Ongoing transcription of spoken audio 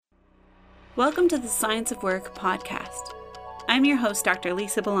Welcome to the Science of Work podcast. I'm your host, Dr.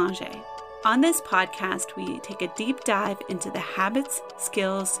 Lisa Belanger. On this podcast, we take a deep dive into the habits,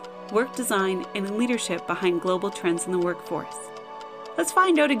 skills, work design, and leadership behind global trends in the workforce. Let's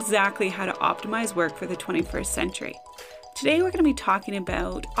find out exactly how to optimize work for the 21st century. Today, we're going to be talking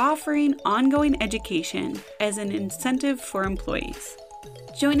about offering ongoing education as an incentive for employees.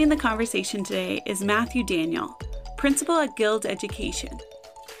 Joining the conversation today is Matthew Daniel, Principal at Guild Education.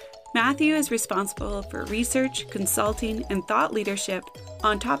 Matthew is responsible for research, consulting, and thought leadership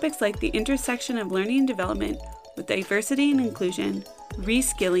on topics like the intersection of learning and development with diversity and inclusion,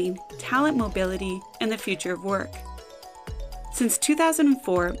 reskilling, talent mobility, and the future of work. Since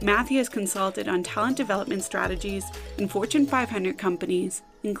 2004, Matthew has consulted on talent development strategies in Fortune 500 companies,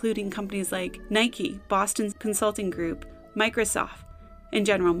 including companies like Nike, Boston Consulting Group, Microsoft, and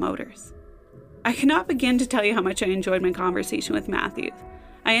General Motors. I cannot begin to tell you how much I enjoyed my conversation with Matthew.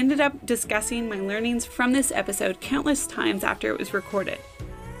 I ended up discussing my learnings from this episode countless times after it was recorded.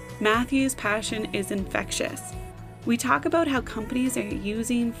 Matthew's passion is infectious. We talk about how companies are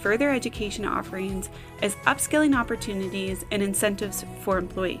using further education offerings as upskilling opportunities and incentives for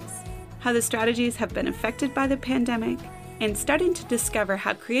employees, how the strategies have been affected by the pandemic, and starting to discover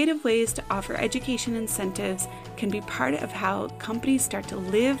how creative ways to offer education incentives can be part of how companies start to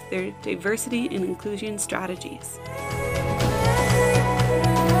live their diversity and inclusion strategies.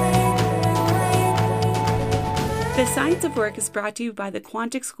 The Science of Work is brought to you by the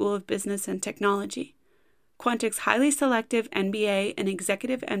Quantic School of Business and Technology. Quantic's highly selective MBA and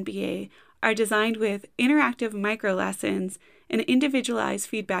Executive MBA are designed with interactive micro-lessons and individualized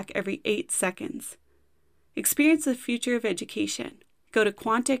feedback every 8 seconds. Experience the future of education. Go to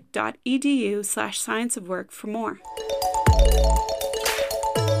quantic.edu/scienceofwork for more.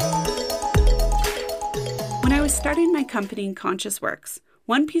 When I was starting my company in Conscious Works,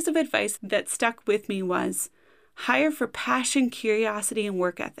 one piece of advice that stuck with me was, hire for passion, curiosity, and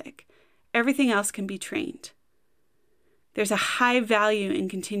work ethic. Everything else can be trained. There's a high value in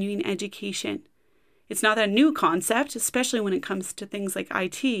continuing education. It's not a new concept, especially when it comes to things like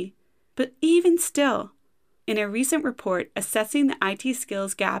IT, but even still, in a recent report assessing the IT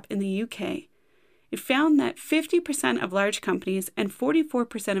skills gap in the UK, it found that 50% of large companies and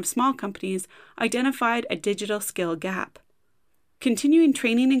 44% of small companies identified a digital skill gap. Continuing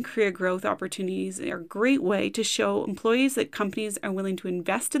training and career growth opportunities are a great way to show employees that companies are willing to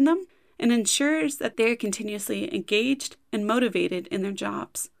invest in them and ensures that they are continuously engaged and motivated in their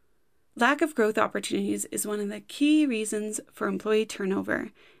jobs. Lack of growth opportunities is one of the key reasons for employee turnover,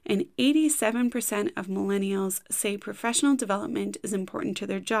 and 87% of millennials say professional development is important to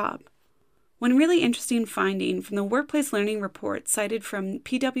their job. One really interesting finding from the Workplace Learning Report cited from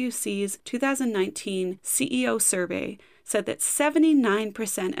PwC's 2019 CEO survey said that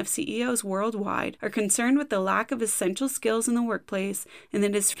 79% of CEOs worldwide are concerned with the lack of essential skills in the workplace and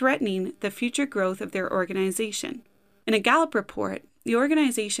that is threatening the future growth of their organization. In a Gallup report, the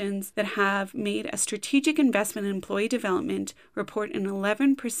organizations that have made a strategic investment in employee development report an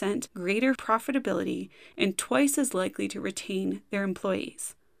 11% greater profitability and twice as likely to retain their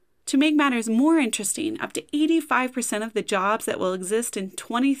employees. To make matters more interesting, up to 85% of the jobs that will exist in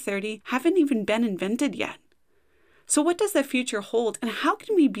 2030 haven't even been invented yet. So what does the future hold, and how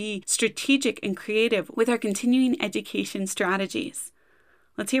can we be strategic and creative with our continuing education strategies?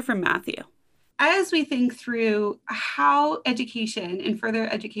 Let's hear from Matthew. As we think through how education and further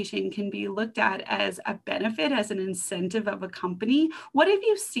education can be looked at as a benefit, as an incentive of a company, what have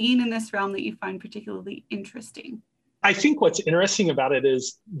you seen in this realm that you find particularly interesting? I think what's interesting about it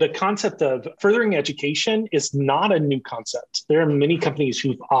is the concept of furthering education is not a new concept. There are many companies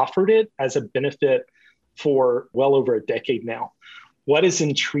who've offered it as a benefit for well over a decade now. What is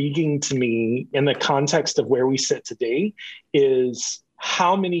intriguing to me in the context of where we sit today is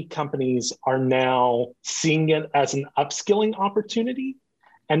how many companies are now seeing it as an upskilling opportunity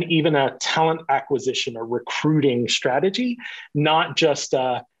and even a talent acquisition or recruiting strategy, not just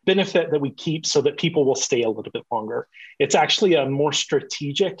a benefit that we keep so that people will stay a little bit longer. It's actually a more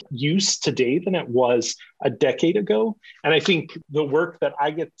strategic use today than it was a decade ago. And I think the work that I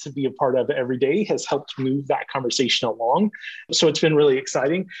get to be a part of every day has helped move that conversation along. So it's been really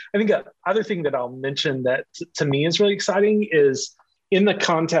exciting. I think the other thing that I'll mention that to me is really exciting is in the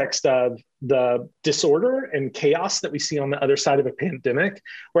context of the disorder and chaos that we see on the other side of a pandemic,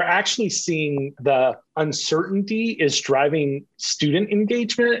 we're actually seeing the uncertainty is driving student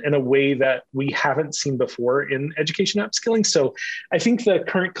engagement in a way that we haven't seen before in education upskilling. So I think the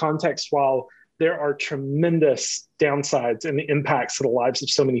current context, while there are tremendous downsides and the impacts to the lives of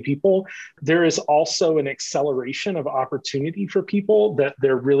so many people, there is also an acceleration of opportunity for people that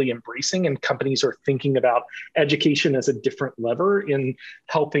they're really embracing, and companies are thinking about education as a different lever in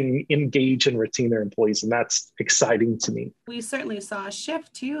helping engage and retain their employees. And that's exciting to me. We certainly saw a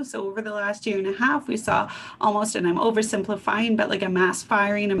shift too. So over the last year and a half, we saw almost, and I'm oversimplifying, but like a mass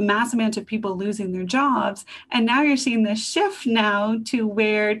firing, a mass amount of people losing their jobs. And now you're seeing this shift now to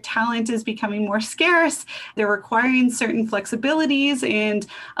where talent is becoming more scarce. They're requiring certain flexibilities and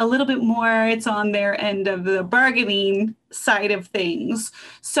a little bit more, it's on their end of the bargaining side of things.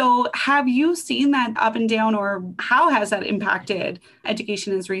 So have you seen that up and down, or how has that impacted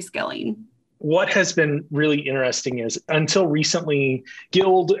education as reskilling? What has been really interesting is until recently,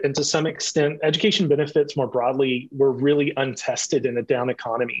 Guild and to some extent education benefits more broadly were really untested in a down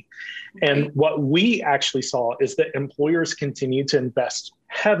economy. Okay. And what we actually saw is that employers continue to invest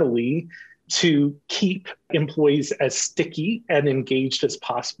heavily to keep employees as sticky and engaged as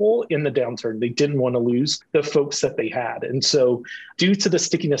possible in the downturn. They didn't want to lose the folks that they had. And so due to the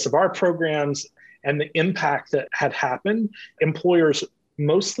stickiness of our programs and the impact that had happened, employers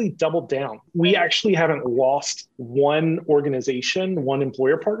mostly doubled down. We actually haven't lost one organization, one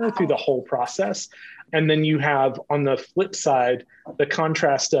employer partner through the whole process. And then you have on the flip side, the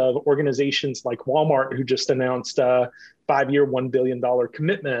contrast of organizations like Walmart, who just announced a 5-year, $1 billion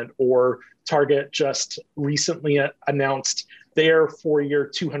commitment, or Target just recently announced their 4-year,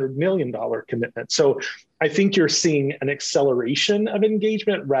 $200 million commitment. So I think you're seeing an acceleration of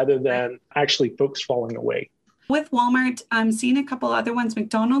engagement rather than actually folks falling away. With Walmart, I'm seeing a couple other ones,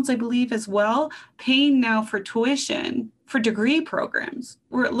 McDonald's, I believe, as well, paying now for tuition for degree programs.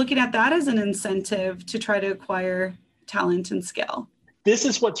 We're looking at that as an incentive to try to acquire talent and skill. This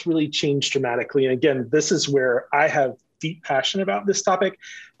is what's really changed dramatically. And again, this is where I have deep passion about this topic.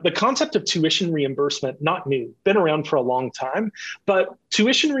 The concept of tuition reimbursement, not new, been around for a long time, but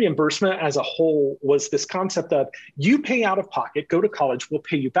tuition reimbursement as a whole was this concept of you pay out of pocket, go to college, we'll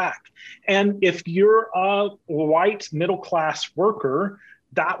pay you back. And if you're a white middle-class worker,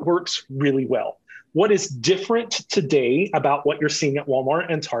 that works really well. What is different today about what you're seeing at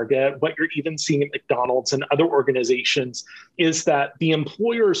Walmart and Target, what you're even seeing at McDonald's and other organizations, is that the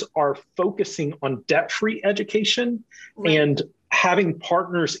employers are focusing on debt-free education and having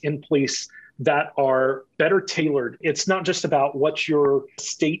partners in place that are better tailored. It's not just about what's your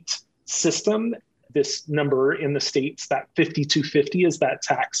state system. This number in the states, that 5250 is that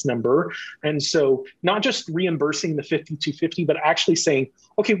tax number. And so not just reimbursing the 5250, but actually saying,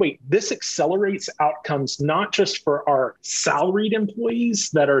 okay, wait, this accelerates outcomes, not just for our salaried employees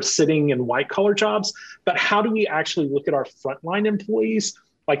that are sitting in white collar jobs, but how do we actually look at our frontline employees?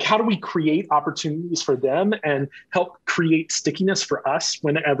 Like, how do we create opportunities for them and help create stickiness for us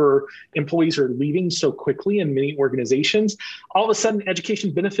whenever employees are leaving so quickly in many organizations? All of a sudden,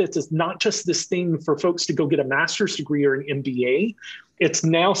 education benefits is not just this thing for folks to go get a master's degree or an MBA. It's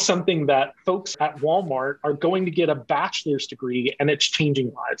now something that folks at Walmart are going to get a bachelor's degree, and it's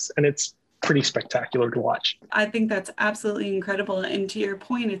changing lives. And it's pretty spectacular to watch. I think that's absolutely incredible. And to your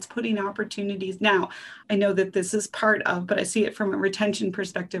point, it's putting opportunities. Now, I know that this is part of, but I see it from a retention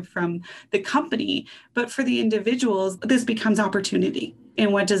perspective from the company. But for the individuals, this becomes opportunity.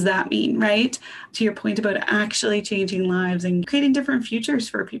 And what does that mean, right? To your point about actually changing lives and creating different futures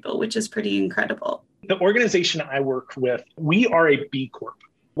for people, which is pretty incredible. The organization I work with, we are a B Corp.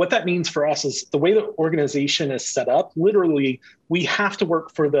 What that means for us is the way the organization is set up, literally, we have to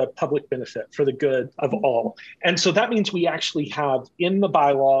work for the public benefit, for the good of all. And so that means we actually have in the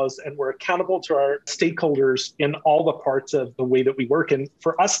bylaws, and we're accountable to our stakeholders in all the parts of the way that we work. And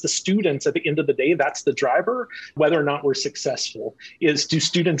for us, the students, at the end of the day, that's the driver, whether or not we're successful, is do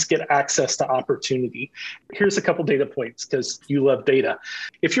students get access to opportunity? Here's a couple data points, because you love data.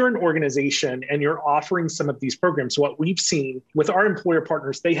 If you're an organization and you're offering some of these programs, what we've seen with our employer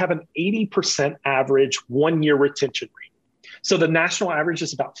partners, they have an 80% average 1-year retention rate. So the national average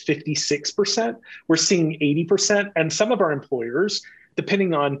is about 56%. We're seeing 80%. And some of our employers,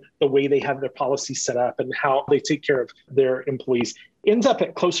 depending on the way they have their policies set up and how they take care of their employees, ends up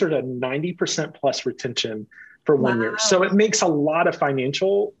at closer to 90% plus retention for 1 year. So it makes a lot of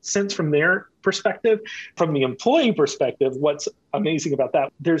financial sense from their perspective. From the employee perspective, what's amazing about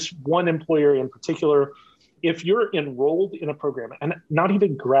that, there's one employer in particular. If you're enrolled in a program, and not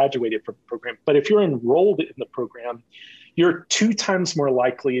even graduated from the program, but if you're enrolled in the program, you're 2 times more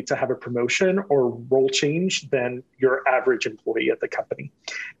likely to have a promotion or role change than your average employee at the company.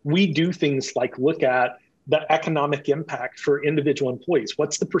 We do things like look at the economic impact for individual employees.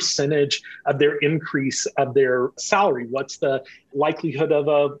 What's the percentage of their increase of their salary? What's the likelihood of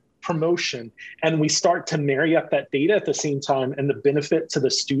a promotion, and we start to marry up that data at the same time and the benefit to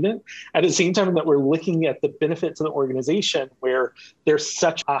the student at the same time that we're looking at the benefit to the organization, where there's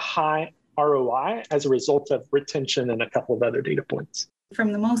such a high ROI as a result of retention and a couple of other data points.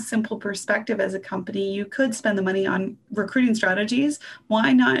 From the most simple perspective as a company, you could spend the money on recruiting strategies.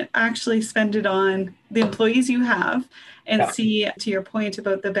 Why not actually spend it on the employees you have and see, to your point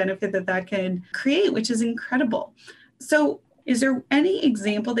about the benefit that that can create, which is incredible. So is there any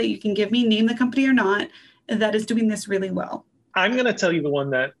example that you can give me, name the company or not, that is doing this really well? I'm going to tell you the one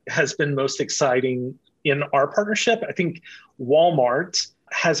that has been most exciting in our partnership. I think Walmart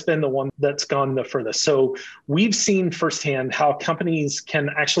has been the one that's gone the furthest. So we've seen firsthand how companies can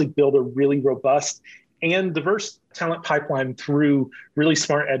actually build a really robust and diverse talent pipeline through really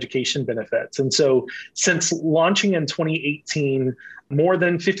smart education benefits. And so since launching in 2018, more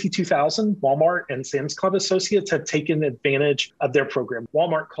than 52,000 Walmart and Sam's Club associates have taken advantage of their program.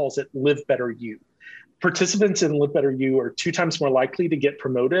 Walmart calls it Live Better You. Participants in Live Better You are 2 times more likely to get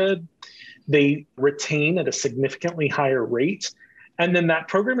promoted. They retain at a significantly higher rate. And then that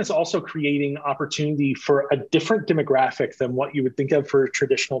program is also creating opportunity for a different demographic than what you would think of for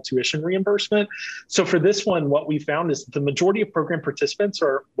traditional tuition reimbursement. So for this one, what we found is the majority of program participants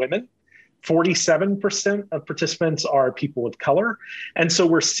are women. 47% of participants are people of color. And so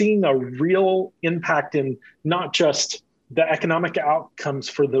we're seeing a real impact in not just the economic outcomes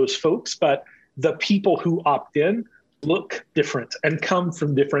for those folks, but the people who opt in look different and come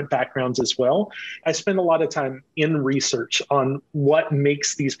from different backgrounds as well. I spend a lot of time in research on what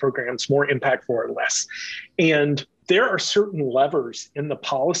makes these programs more impactful or less. And there are certain levers in the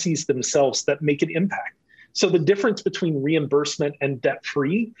policies themselves that make an impact. So the difference between reimbursement and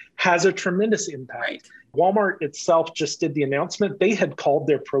debt-free has a tremendous impact. Right. Walmart itself just did the announcement. They had called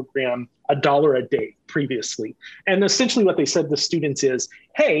their program $1 a day previously. And essentially what they said to students is,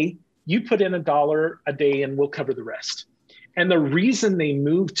 hey, you put in $1 a day and we'll cover the rest. And the reason they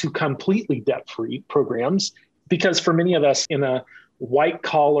moved to completely debt-free programs, because for many of us in a white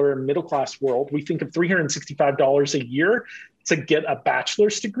collar middle class world, we think of $365 a year to get a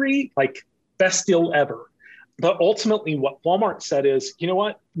bachelor's degree, like best deal ever. But ultimately what Walmart said is, you know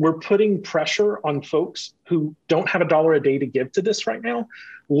what, we're putting pressure on folks who don't have $1 a day to give to this right now.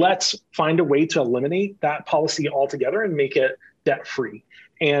 Let's find a way to eliminate that policy altogether and make it debt-free.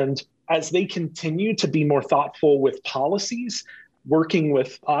 And as they continue to be more thoughtful with policies, working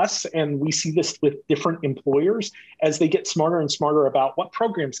with us, and we see this with different employers as they get smarter and smarter about what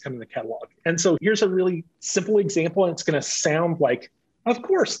programs come in the catalog. And so here's a really simple example, and it's going to sound like, of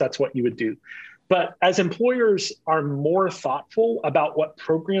course, that's what you would do. But as employers are more thoughtful about what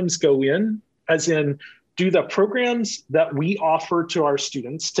programs go in, as in, do the programs that we offer to our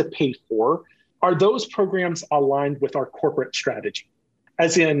students to pay for, are those programs aligned with our corporate strategy?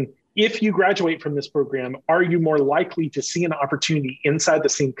 As in, if you graduate from this program, are you more likely to see an opportunity inside the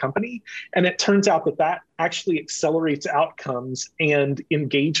same company? And it turns out that that actually accelerates outcomes and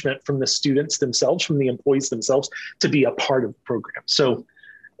engagement from the students themselves, from the employees themselves, to be a part of the program. So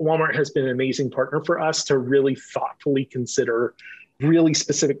Walmart has been an amazing partner for us to really thoughtfully consider really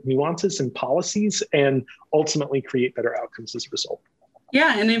specific nuances and policies and ultimately create better outcomes as a result.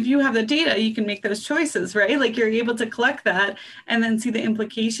 Yeah. And if you have the data, you can make those choices, right? Like you're able to collect that and then see the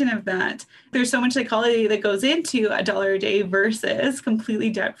implication of that. There's so much psychology that goes into $1 a day versus completely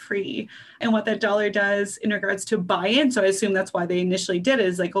debt-free and what that dollar does in regards to buy-in. So I assume that's why they initially did it,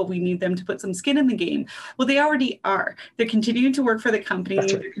 is like, oh, we need them to put some skin in the game. Well, they already are. They're continuing to work for the company. Right.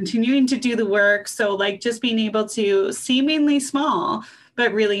 They're continuing to do the work. So like just being able to seemingly small,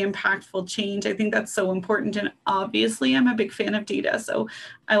 but really impactful change. I think that's so important. And obviously, I'm a big fan of data, so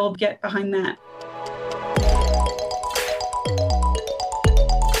I will get behind that.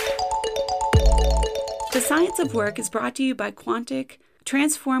 The Science of Work is brought to you by Quantic,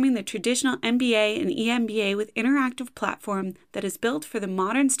 transforming the traditional MBA and EMBA with interactive platform that is built for the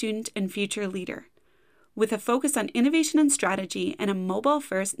modern student and future leader. With a focus on innovation and strategy and a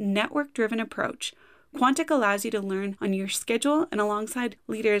mobile-first, network-driven approach, Quantic allows you to learn on your schedule and alongside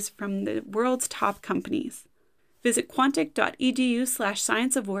leaders from the world's top companies. Visit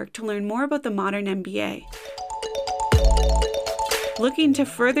quantic.edu/scienceofwork to learn more about the modern MBA. Looking to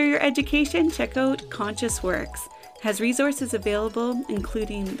further your education? Check out Conscious Works. It has resources available,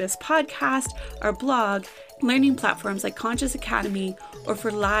 including this podcast, our blog, learning platforms like Conscious Academy, or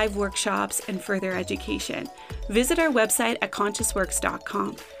for live workshops and further education. Visit our website at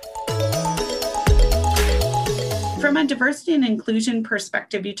consciousworks.com. From a diversity and inclusion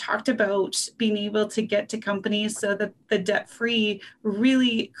perspective, you talked about being able to get to companies so that the debt-free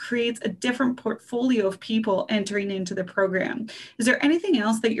really creates a different portfolio of people entering into the program. Is there anything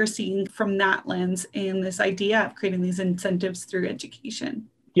else that you're seeing from that lens in this idea of creating these incentives through education?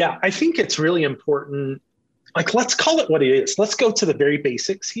 Yeah, I think it's really important. Like, let's call it what it is. Let's go to the very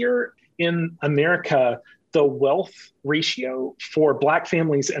basics here. In America, the wealth ratio for Black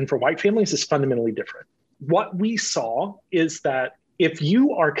families and for white families is fundamentally different. What we saw is that if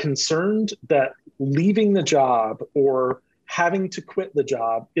you are concerned that leaving the job or having to quit the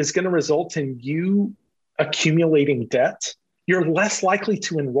job is going to result in you accumulating debt, you're less likely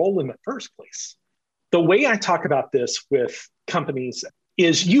to enroll in the first place. The way I talk about this with companies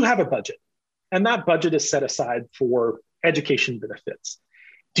is you have a budget, and that budget is set aside for education benefits.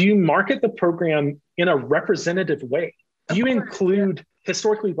 Do you market the program in a representative way? Do you include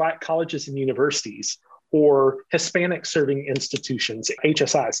historically Black colleges and universities or Hispanic serving institutions,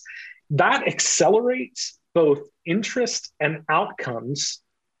 HSIs? That accelerates both interest and outcomes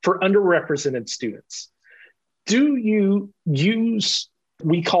for underrepresented students. Do you use,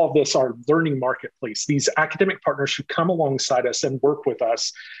 we call this our learning marketplace, these academic partners who come alongside us and work with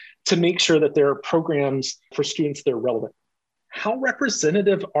us to make sure that there are programs for students that are relevant? How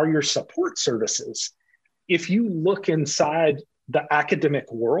representative are your support services? If you look inside the academic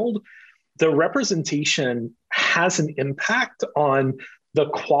world, the representation has an impact on the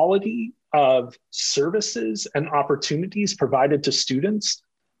quality of services and opportunities provided to students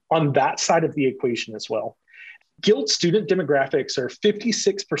on that side of the equation as well. Guild student demographics are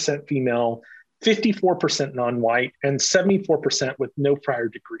 56% female, 54% non-white, and 74% with no prior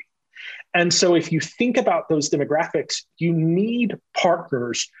degree. And so if you think about those demographics, you need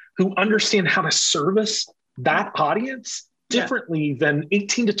partners who understand how to service that audience differently than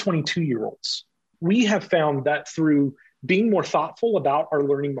 18 to 22-year-olds. We have found that through being more thoughtful about our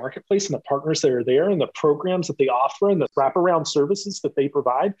learning marketplace and the partners that are there and the programs that they offer and the wraparound services that they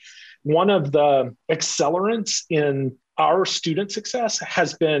provide, one of the accelerants in our student success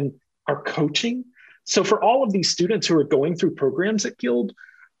has been our coaching. So for all of these students who are going through programs at Guild,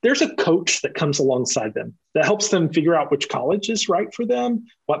 there's a coach that comes alongside them that helps them figure out which college is right for them,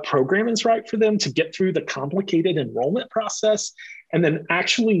 what program is right for them to get through the complicated enrollment process, and then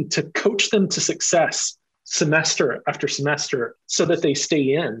actually to coach them to success semester after semester so that they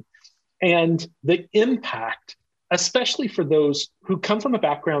stay in. And the impact, especially for those who come from a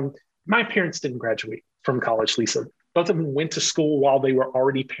background, my parents didn't graduate from college, Lisa. Both of them went to school while they were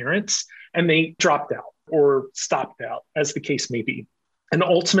already parents, and they dropped out or stopped out, as the case may be. And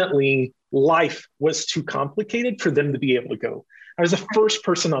ultimately, life was too complicated for them to be able to go. I was the first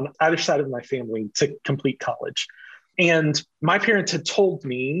person on either side of my family to complete college. And my parents had told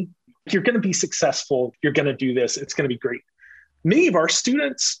me, you're going to be successful. You're going to do this. It's going to be great. Many of our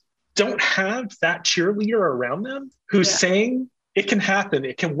students don't have that cheerleader around them who's saying, it can happen.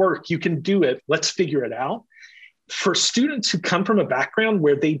 It can work. You can do it. Let's figure it out. For students who come from a background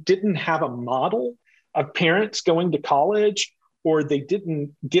where they didn't have a model of parents going to college, or they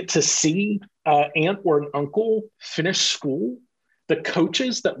didn't get to see an aunt or an uncle finish school, the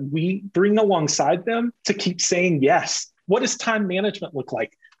coaches that we bring alongside them to keep saying yes. What does time management look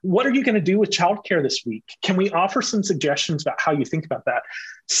like? What are you going to do with childcare this week? Can we offer some suggestions about how you think about that?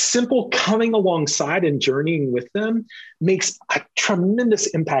 Simple coming alongside and journeying with them makes a tremendous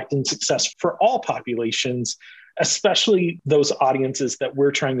impact and success for all populations, especially those audiences that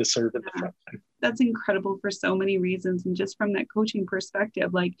we're trying to serve in the front line. That's incredible for so many reasons. And just from that coaching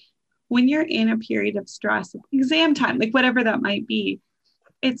perspective, like when you're in a period of stress, exam time, like whatever that might be,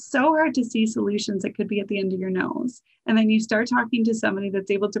 it's so hard to see solutions that could be at the end of your nose. And then you start talking to somebody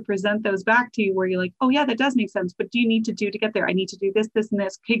that's able to present those back to you where you're like, oh yeah, that does make sense. But do you need to do to get there? I need to do this, this, and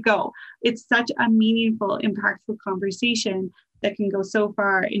this. Okay, go. It's such a meaningful, impactful conversation that can go so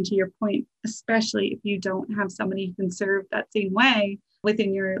far into your point, especially if you don't have somebody who can serve that same way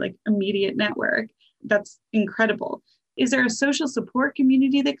within your like immediate network. That's incredible. Is there a social support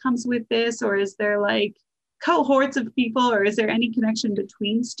community that comes with this? Or is there like cohorts of people, or is there any connection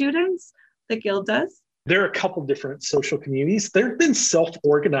between students that Guild does? There are a couple different social communities. There have been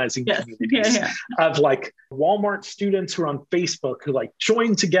self-organizing communities of like Walmart students who are on Facebook who like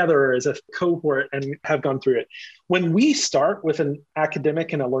join together as a cohort and have gone through it. When we start with an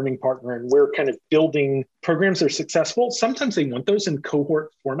academic and a learning partner and we're kind of building programs that are successful, sometimes they want those in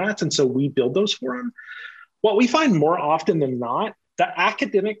cohort formats. And so we build those for them. What we find more often than not, the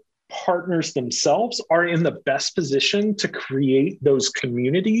academic partners themselves are in the best position to create those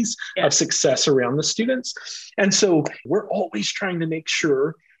communities of success around the students. And so we're always trying to make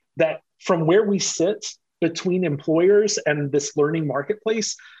sure that from where we sit, between employers and this learning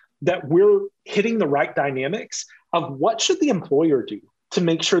marketplace, that we're hitting the right dynamics of what should the employer do to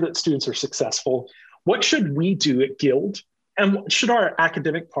make sure that students are successful? What should we do at Guild? And what should our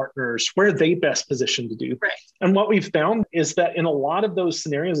academic partners, where are they best positioned to do? Right. And what we've found is that in a lot of those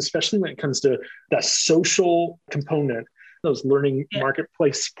scenarios, especially when it comes to the social component, those learning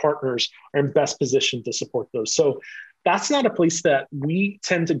marketplace partners are in best position to support those. So that's not a place that we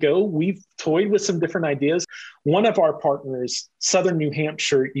tend to go. We've toyed with some different ideas. One of our partners, Southern New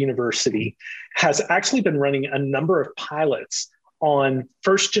Hampshire University, has actually been running a number of pilots on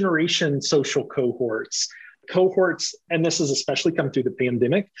first generation social cohorts, and this has especially come through the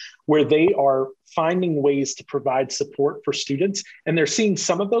pandemic, where they are finding ways to provide support for students. And they're seeing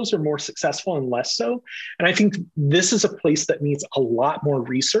some of those are more successful and less so. And I think this is a place that needs a lot more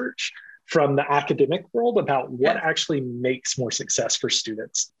research from the academic world about what actually makes more success for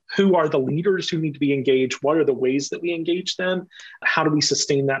students. Who are the leaders who need to be engaged? What are the ways that we engage them? How do we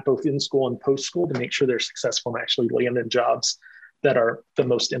sustain that both in school and post school to make sure they're successful and actually land in jobs that are the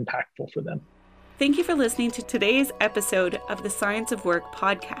most impactful for them? Thank you for listening to today's episode of the Science of Work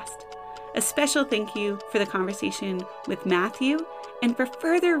podcast. A special thank you for the conversation with Matthew. And for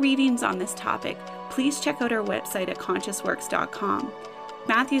further readings on this topic, please check out our website at consciousworks.com.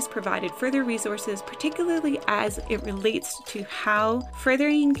 Matthew's provided further resources, particularly as it relates to how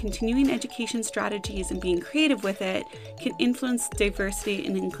furthering continuing education strategies and being creative with it can influence diversity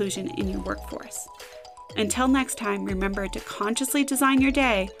and inclusion in your workforce. Until next time, remember to consciously design your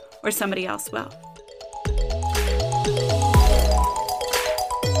day, or somebody else will.